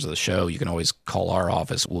longtime listeners of the show, you can always call our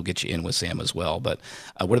office. We'll get you in with Sam as well. But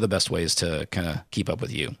what are the best ways to kind of keep up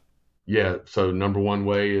with you? Yeah. So number one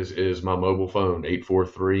way is my mobile phone,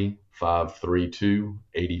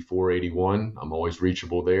 843-532-8481. I'm always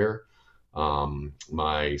reachable there.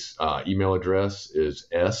 My email address is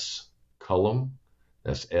Cullum,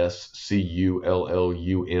 that's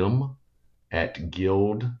SCULLUM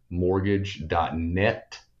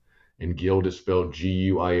 @guildmortgage.net, and Guild is spelled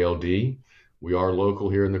GUILD. We are local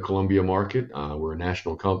here in the Columbia market. We're a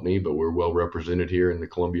national company, but we're well represented here in the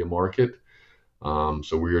Columbia market.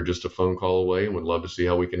 So we are just a phone call away and would love to see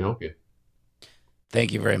how we can help you.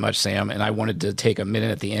 Thank you very much, Sam. And I wanted to take a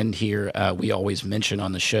minute at the end here. We always mention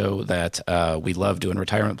on the show that we love doing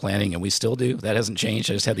retirement planning, and we still do. That hasn't changed.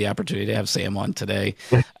 I just had the opportunity to have Sam on today.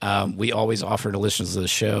 We always offer to listeners of the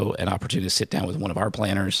show an opportunity to sit down with one of our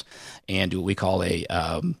planners and do what we call a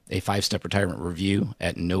 5-step retirement review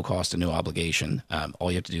at no cost and no obligation. All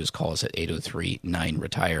you have to do is call us at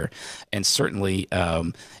 803-9-RETIRE. And certainly,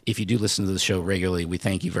 if you do listen to the show regularly, we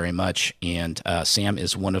thank you very much. And Sam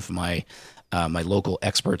is one of my local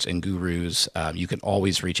experts and gurus. You can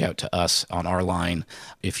always reach out to us on our line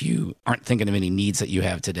if you aren't thinking of any needs that you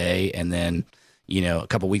have today, and then a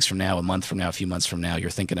couple weeks from now, a month from now, a few months from now, you're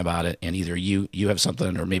thinking about it, and either you have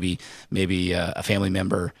something, or maybe a family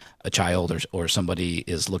member, a child, or somebody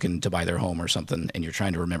is looking to buy their home or something, and you're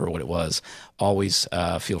trying to remember what it was. Always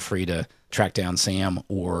feel free to track down Sam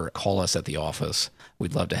or call us at the office.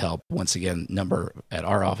 We'd love to help. Once again, number at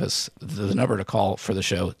our office, the number to call for the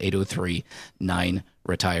show,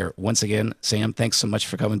 803-9-RETIRE. Once again, Sam, thanks so much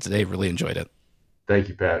for coming today. Really enjoyed it. Thank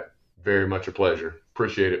you, Pat. Very much a pleasure.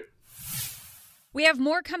 Appreciate it. We have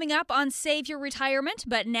more coming up on Save Your Retirement,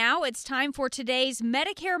 but now it's time for today's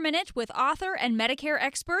Medicare Minute with author and Medicare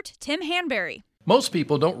expert Tim Hanberry. Most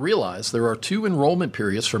people don't realize there are 2 enrollment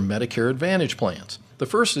periods for Medicare Advantage plans. The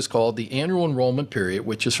first is called the annual enrollment period,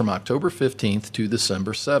 which is from October 15th to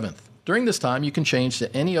December 7th. During this time, you can change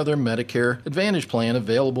to any other Medicare Advantage plan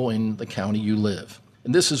available in the county you live.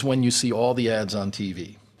 And this is when you see all the ads on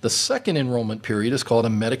TV. The second enrollment period is called a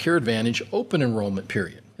Medicare Advantage open enrollment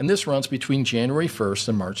period, and this runs between January 1st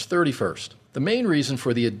and March 31st. The main reason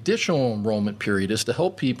for the additional enrollment period is to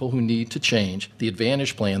help people who need to change the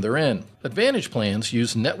Advantage plan they're in. Advantage plans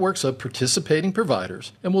use networks of participating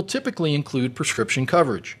providers and will typically include prescription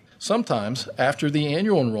coverage. Sometimes, after the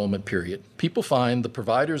annual enrollment period, people find the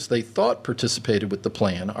providers they thought participated with the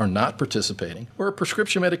plan are not participating, or a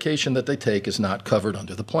prescription medication that they take is not covered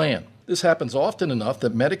under the plan. This happens often enough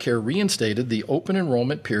that Medicare reinstated the open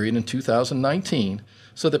enrollment period in 2019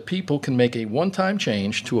 so that people can make a one-time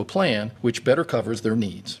change to a plan which better covers their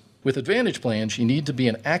needs. With Advantage plans, you need to be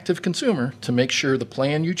an active consumer to make sure the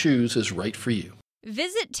plan you choose is right for you.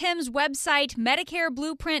 Visit Tim's website,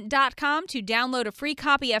 MedicareBlueprint.com, to download a free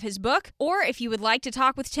copy of his book. Or if you would like to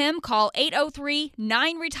talk with Tim, call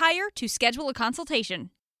 803-9RETIRE to schedule a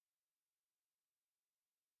consultation.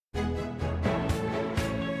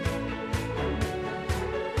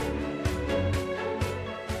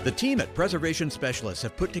 The team at Preservation Specialists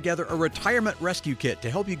have put together a retirement rescue kit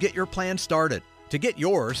to help you get your plan started. To get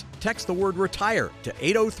yours, text the word RETIRE to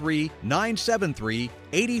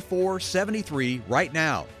 803-973-8473 right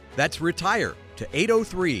now. That's RETIRE to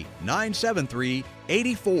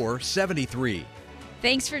 803-973-8473.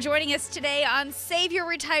 Thanks for joining us today on Save Your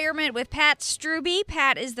Retirement with Pat Strube.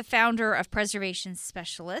 Pat is the founder of Preservation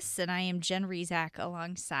Specialists, and I am Jen Rezac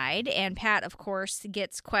alongside. And Pat, of course,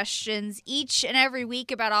 gets questions each and every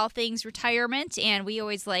week about all things retirement, and we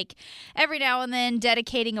always like every now and then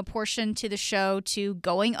dedicating a portion to the show to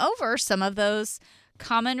going over some of those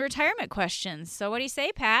common retirement questions. So what do you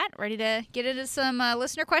say, Pat? Ready to get into some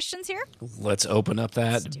listener questions here? Let's open up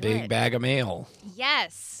that big bag of mail.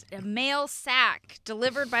 Yes, a mail sack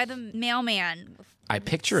delivered by the mailman. I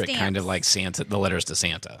picture it kind of like Santa, the letters to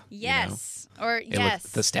Santa. Yes. You know? Or yes.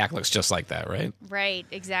 The stack looks just like that, right? Right,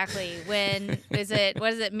 exactly. When what is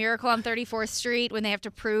it, Miracle on 34th Street, when they have to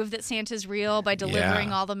prove that Santa's real by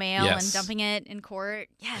delivering all the mail and dumping it in court?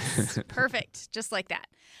 Yes, perfect. Just like that.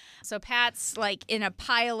 So Pat's like in a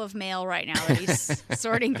pile of mail right now that he's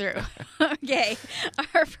sorting through. Okay,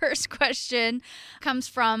 our first question comes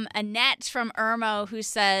from Annette from Irmo, who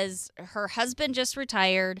says her husband just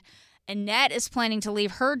retired. Annette is planning to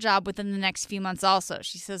leave her job within the next few months also.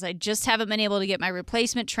 She says, I just haven't been able to get my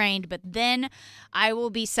replacement trained, but then I will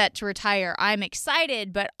be set to retire. I'm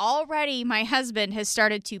excited, but already my husband has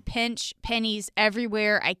started to pinch pennies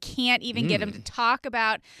everywhere. I can't even get him to talk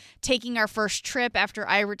about taking our first trip after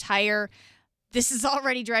I retire. This is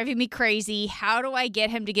already driving me crazy. How do I get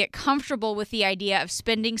him to get comfortable with the idea of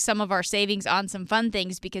spending some of our savings on some fun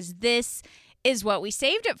things? Because this is what we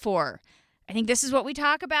saved it for. I think this is what we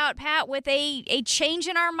talk about, Pat, with a change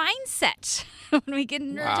in our mindset when we get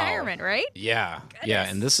into retirement, right? Yeah. Goodness. Yeah.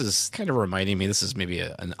 And this is kind of reminding me, this is maybe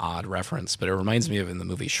an odd reference, but it reminds me of in the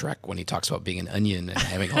movie Shrek when he talks about being an onion and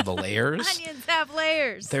having all the layers. Onions have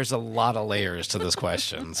layers. There's a lot of layers to this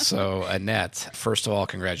question. So, Annette, first of all,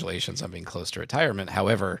 congratulations on being close to retirement.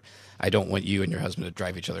 However, I don't want you and your husband to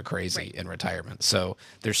drive each other crazy in retirement. So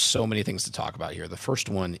there's so many things to talk about here. The first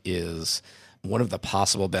one is one of the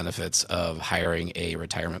possible benefits of hiring a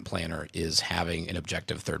retirement planner is having an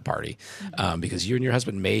objective third party, because you and your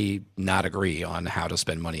husband may not agree on how to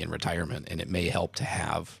spend money in retirement, and it may help to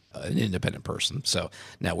have an independent person. So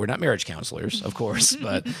now we're not marriage counselors, of course,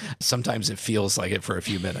 but sometimes it feels like it for a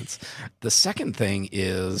few minutes. The second thing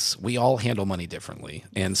is we all handle money differently.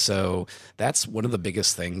 And so that's one of the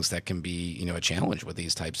biggest things that can be, a challenge with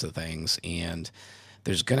these types of things. And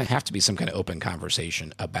there's going to have to be some kind of open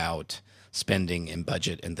conversation about spending and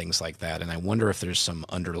budget and things like that. And I wonder if there's some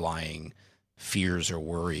underlying fears or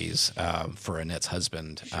worries for Annette's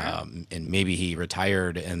husband. Sure. And maybe he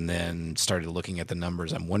retired and then started looking at the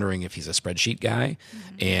numbers. I'm wondering if he's a spreadsheet guy,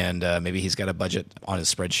 and maybe he's got a budget on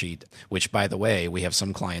his spreadsheet, which, by the way, we have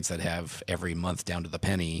some clients that have every month down to the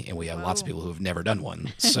penny, and we have lots of people who have never done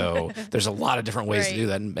one. So there's a lot of different ways to do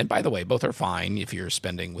that. And by the way, both are fine if you're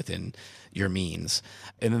spending within your means.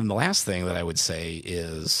 And then the last thing that I would say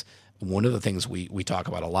is one of the things we talk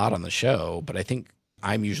about a lot on the show, but I think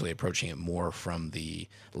I'm usually approaching it more from the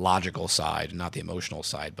logical side, not the emotional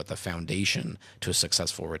side, but the foundation to a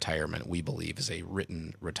successful retirement, we believe, is a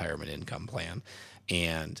written retirement income plan.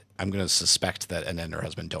 And I'm going to suspect that Annette and her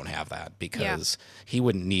husband don't have that, because he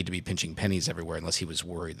wouldn't need to be pinching pennies everywhere unless he was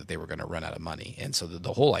worried that they were going to run out of money. And so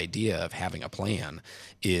the whole idea of having a plan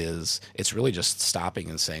is it's really just stopping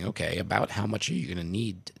and saying, okay, about how much are you going to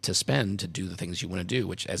need to spend to do the things you want to do,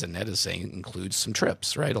 which, as Annette is saying, includes some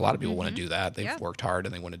trips, right? A lot of people want to do that. They've worked hard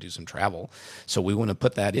and they want to do some travel. So we want to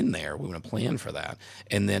put that in there. We want to plan for that.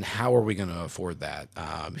 And then how are we going to afford that?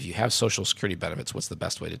 If you have Social Security benefits, what's the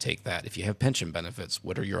best way to take that? If you have pension benefits,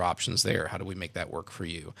 what are your options there? How do we make that work for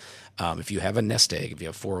you? If you have a nest egg, if you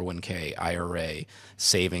have 401k, IRA,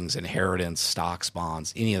 savings, inheritance, stocks,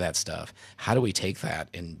 bonds, any of that stuff, how do we take that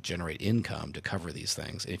and generate income to cover these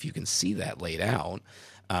things? And if you can see that laid out,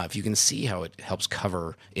 if you can see how it helps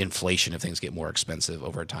cover inflation if things get more expensive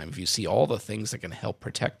over time, if you see all the things that can help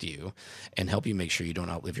protect you and help you make sure you don't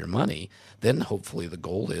outlive your money, then hopefully the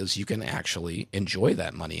goal is you can actually enjoy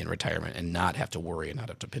that money in retirement and not have to worry and not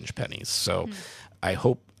have to pinch pennies. So I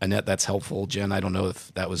hope, Annette, that's helpful. Jen, I don't know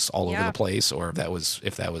if that was all over the place or if that was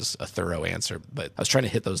a thorough answer, but I was trying to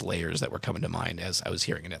hit those layers that were coming to mind as I was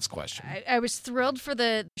hearing Annette's question. I was thrilled for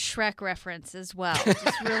the Shrek reference as well.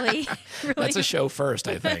 Just really That's a show first,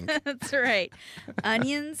 I think. That's right.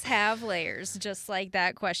 Onions have layers, just like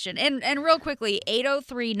that question. And real quickly,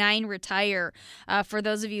 803-9-RETIRE, for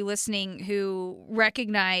those of you listening who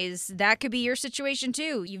recognize that could be your situation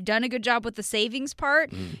too. You've done a good job with the savings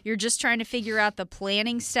part. You're just trying to figure out the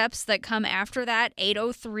planning steps that come after that.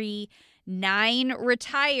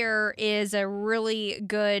 803-9-RETIRE is a really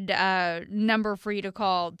good number for you to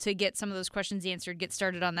call to get some of those questions answered. Get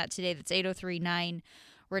started on that today. That's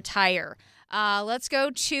 803-9-RETIRE. Let's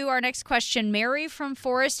go to our next question. Mary from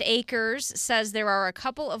Forest Acres says there are a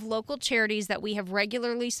couple of local charities that we have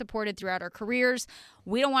regularly supported throughout our careers.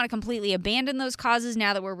 We don't want to completely abandon those causes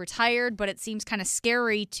now that we're retired, but it seems kind of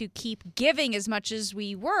scary to keep giving as much as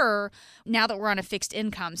we were now that we're on a fixed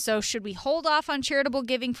income. So should we hold off on charitable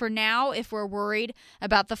giving for now if we're worried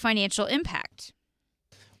about the financial impact?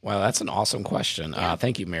 Well, that's an awesome question.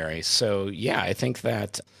 Thank you, Mary. So, I think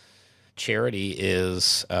that charity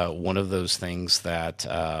is one of those things that,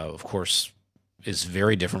 of course, is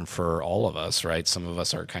very different for all of us, right? Some of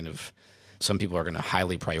us are some people are going to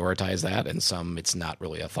highly prioritize that, and some it's not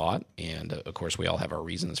really a thought. And, of course, we all have our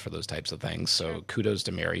reasons for those types of things. So kudos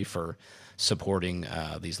to Mary for supporting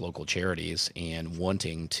these local charities and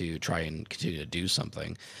wanting to try and continue to do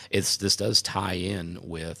something. This does tie in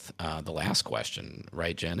with the last question,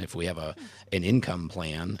 right, Jen? If we have an income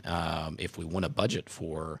plan, if we want to budget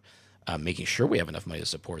for making sure we have enough money to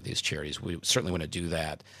support these charities, we certainly want to do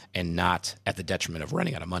that and not at the detriment of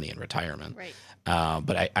running out of money in retirement. Right.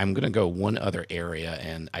 But I'm going to go one other area,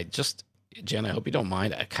 and Jen, I hope you don't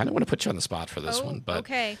mind. I kind of want to put you on the spot for this one. But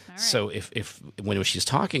okay. All right. So when she's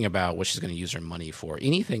talking about what she's going to use her money for,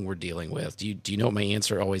 anything we're dealing with, do you know what my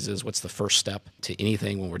answer always is? What's the first step to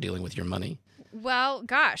anything when we're dealing with your money? Well,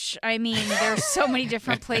 gosh, I mean, there's so many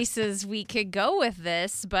different places we could go with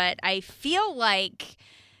this, but I feel like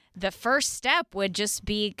the first step would just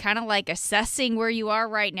be kind of like assessing where you are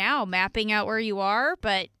right now, mapping out where you are,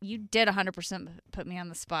 but you did 100% put me on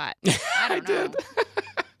the spot. I don't know. Did.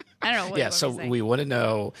 I don't know what you want so to say. we want to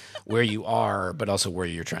know where you are, but also where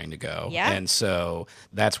you're trying to go. Yeah. And so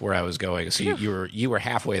that's where I was going. So you were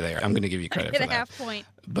halfway there. I'm going to give you credit for that. Hit a half point.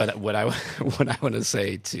 But what I want to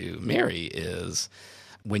say to Mary is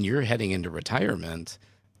when you're heading into retirement,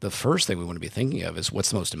 the first thing we want to be thinking of is what's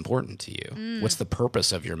the most important to you? What's the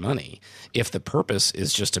purpose of your money? If the purpose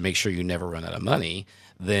is just to make sure you never run out of money,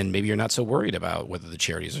 then maybe you're not so worried about whether the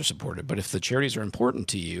charities are supported. But if the charities are important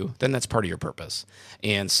to you, then that's part of your purpose.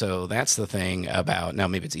 And so that's the thing about, now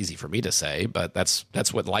maybe it's easy for me to say, but that's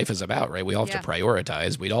what life is about, right? We all have to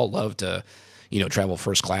prioritize. We'd all love to travel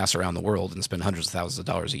first class around the world and spend hundreds of thousands of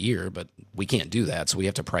dollars a year, but we can't do that. So we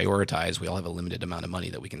have to prioritize. We all have a limited amount of money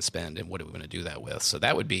that we can spend, and what are we going to do that with? So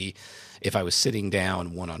that would be, if I was sitting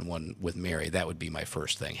down one-on-one with Mary, that would be my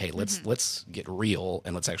first thing. Hey, let's get real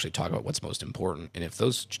and let's actually talk about what's most important. And if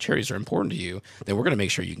those charities are important to you, then we're going to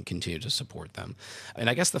make sure you can continue to support them. And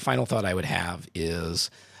I guess the final thought I would have is,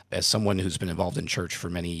 as someone who's been involved in church for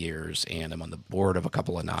many years and I'm on the board of a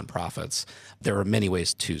couple of nonprofits, there are many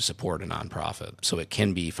ways to support a nonprofit. So it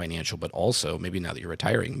can be financial, but also maybe now that you're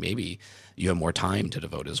retiring, maybe you have more time to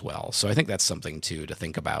devote as well. So I think that's something too to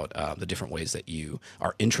think about, the different ways that you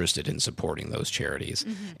are interested in supporting those charities.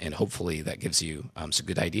 And hopefully that gives you some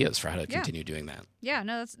good ideas for how to continue doing that. Yeah,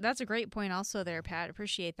 no, that's a great point also there, Pat.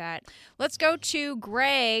 Appreciate that. Let's go to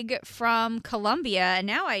Greg from Columbia. And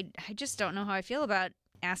now I just don't know how I feel about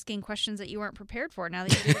asking questions that you weren't prepared for now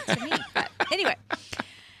that you did it to me. But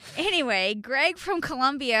anyway, Greg from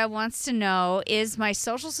Columbia wants to know, is my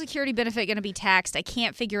Social Security benefit going to be taxed? I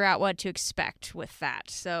can't figure out what to expect with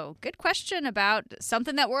that. So good question about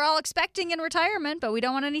something that we're all expecting in retirement, but we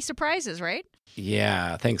don't want any surprises, right?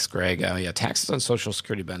 Yeah, thanks, Greg. Taxes on Social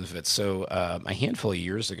Security benefits. So a handful of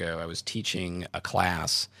years ago, I was teaching a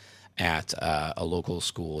class at a local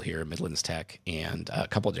school here, Midlands Tech, and a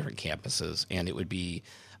couple of different campuses. And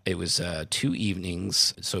it was 2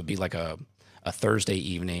 evenings. So it'd be like a Thursday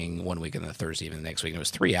evening one week and a Thursday evening the next week. And it was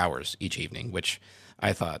 3 hours each evening, which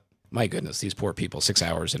I thought, my goodness, these poor people, 6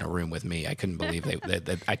 hours in a room with me. I couldn't believe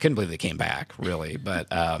I couldn't believe they came back, really. But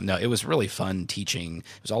no, it was really fun teaching.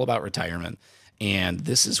 It was all about retirement. And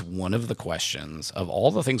this is one of the questions of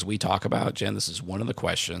all the things we talk about, Jen. This is one of the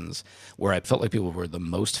questions where I felt like people were the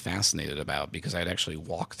most fascinated about, because I'd actually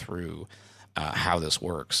walk through how this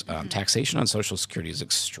works. Taxation on Social Security is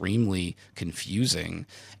extremely confusing,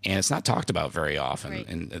 and it's not talked about very often. Right.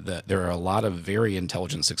 And there are a lot of very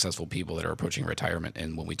intelligent, successful people that are approaching retirement,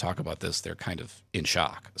 and when we talk about this, they're kind of in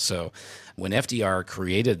shock. So when FDR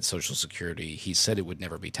created Social Security, he said it would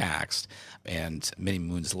never be taxed, and many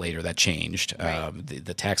moons later that changed. Right.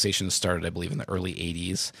 The taxation started, I believe, in the early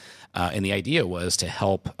 80s. And the idea was to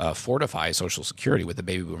help fortify Social Security with the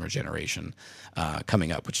baby boomer generation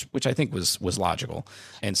coming up, which I think was logical.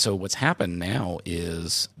 And so what's happened now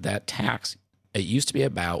is that tax, it used to be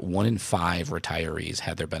about 1 in 5 retirees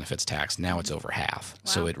had their benefits taxed. Now it's over half. Wow.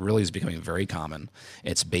 So it really is becoming very common.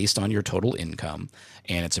 It's based on your total income,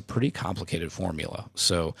 and it's a pretty complicated formula.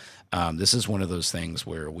 So this is one of those things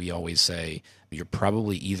where we always say, you're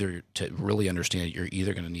probably either, to really understand it, you're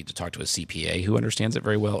either going to need to talk to a CPA who understands it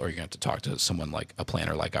very well, or you're going to have to talk to someone like a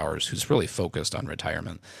planner like ours who's really focused on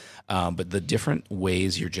retirement. But the different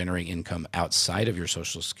ways you're generating income outside of your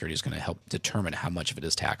Social Security is going to help determine how much of it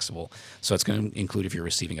is taxable. So it's going to include if you're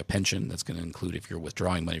receiving a pension. That's going to include if you're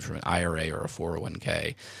withdrawing money from an IRA or a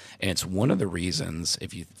 401k. And it's one of the reasons,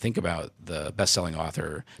 if you think about the best-selling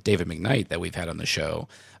author David McKnight that we've had on the show,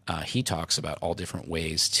 he talks about all different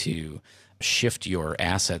ways to shift your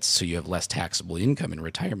assets so you have less taxable income in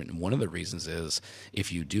retirement. And one of the reasons is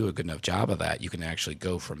if you do a good enough job of that, you can actually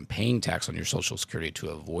go from paying tax on your Social Security to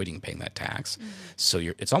avoiding paying that tax. Mm-hmm. So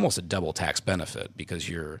it's almost a double tax benefit, because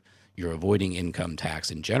you're avoiding income tax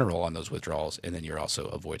in general on those withdrawals, and then you're also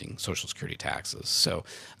avoiding Social Security taxes. So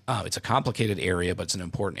it's a complicated area, but it's an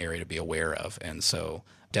important area to be aware of. And so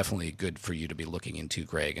definitely good for you to be looking into,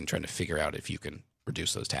 Greg, and trying to figure out if you can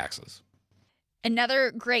reduce those taxes.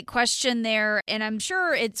 Another great question there, and I'm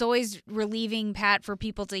sure it's always relieving, Pat, for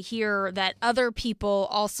people to hear that other people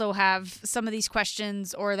also have some of these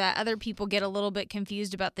questions, or that other people get a little bit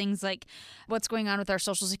confused about things like what's going on with our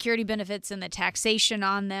Social Security benefits and the taxation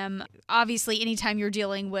on them. Obviously, anytime you're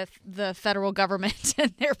dealing with the federal government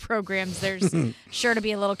and their programs, there's sure to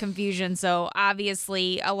be a little confusion. So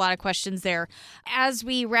obviously, a lot of questions there. As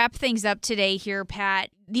we wrap things up today here, Pat,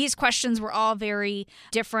 these questions were all very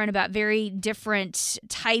different, about very different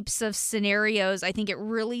types of scenarios. I think it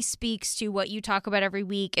really speaks to what you talk about every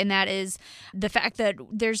week, and that is the fact that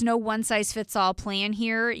there's no one-size-fits-all plan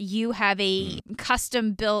here. You have a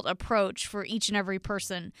custom-built approach for each and every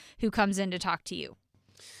person who comes in to talk to you.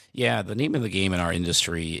 Yeah, the name of the game in our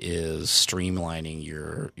industry is streamlining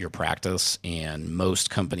your practice, and most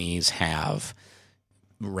companies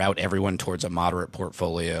route everyone towards a moderate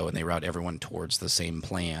portfolio, and they route everyone towards the same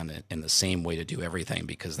plan and the same way to do everything,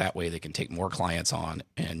 because that way they can take more clients on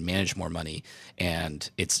and manage more money,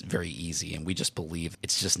 and it's very easy. And we just believe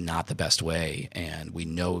it's just not the best way, and we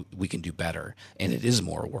know we can do better, and it is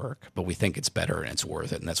more work, but we think it's better and it's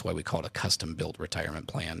worth it, and that's why we call it a custom-built retirement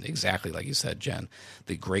plan. Exactly like you said, Jen.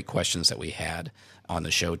 The great questions that we had on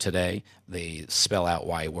the show today, they spell out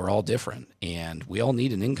why we're all different, and we all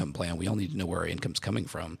need an income plan. We all need to know where our income's coming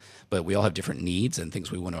from, but we all have different needs and things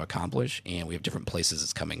we want to accomplish, and we have different places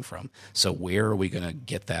it's coming from. So where are we going to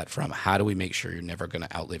get that from? How do we make sure you're never going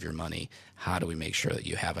to outlive your money? How do we make sure that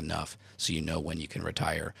you have enough so you know when you can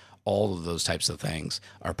retire? All of those types of things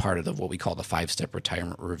are part of what we call the 5-step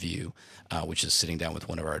retirement review, which is sitting down with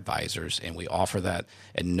one of our advisors. And we offer that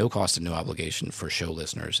at no cost and no obligation for show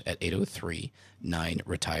listeners at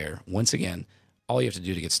 803-9-RETIRE. Once again, all you have to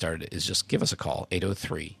do to get started is just give us a call,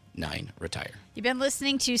 803-9-RETIRE. You've been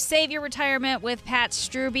listening to Save Your Retirement with Pat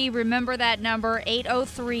Strube. Remember that number,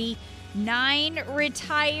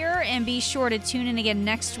 803-9-RETIRE. And be sure to tune in again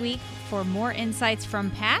next week for more insights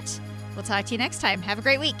from Pat. We'll talk to you next time. Have a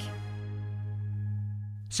great week.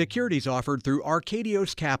 Securities offered through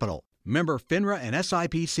Arcadios Capital, member FINRA and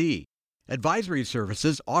SIPC. Advisory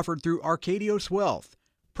services offered through Arcadios Wealth.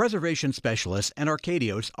 Preservation Specialists and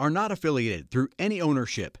Arcadios are not affiliated through any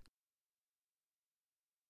ownership.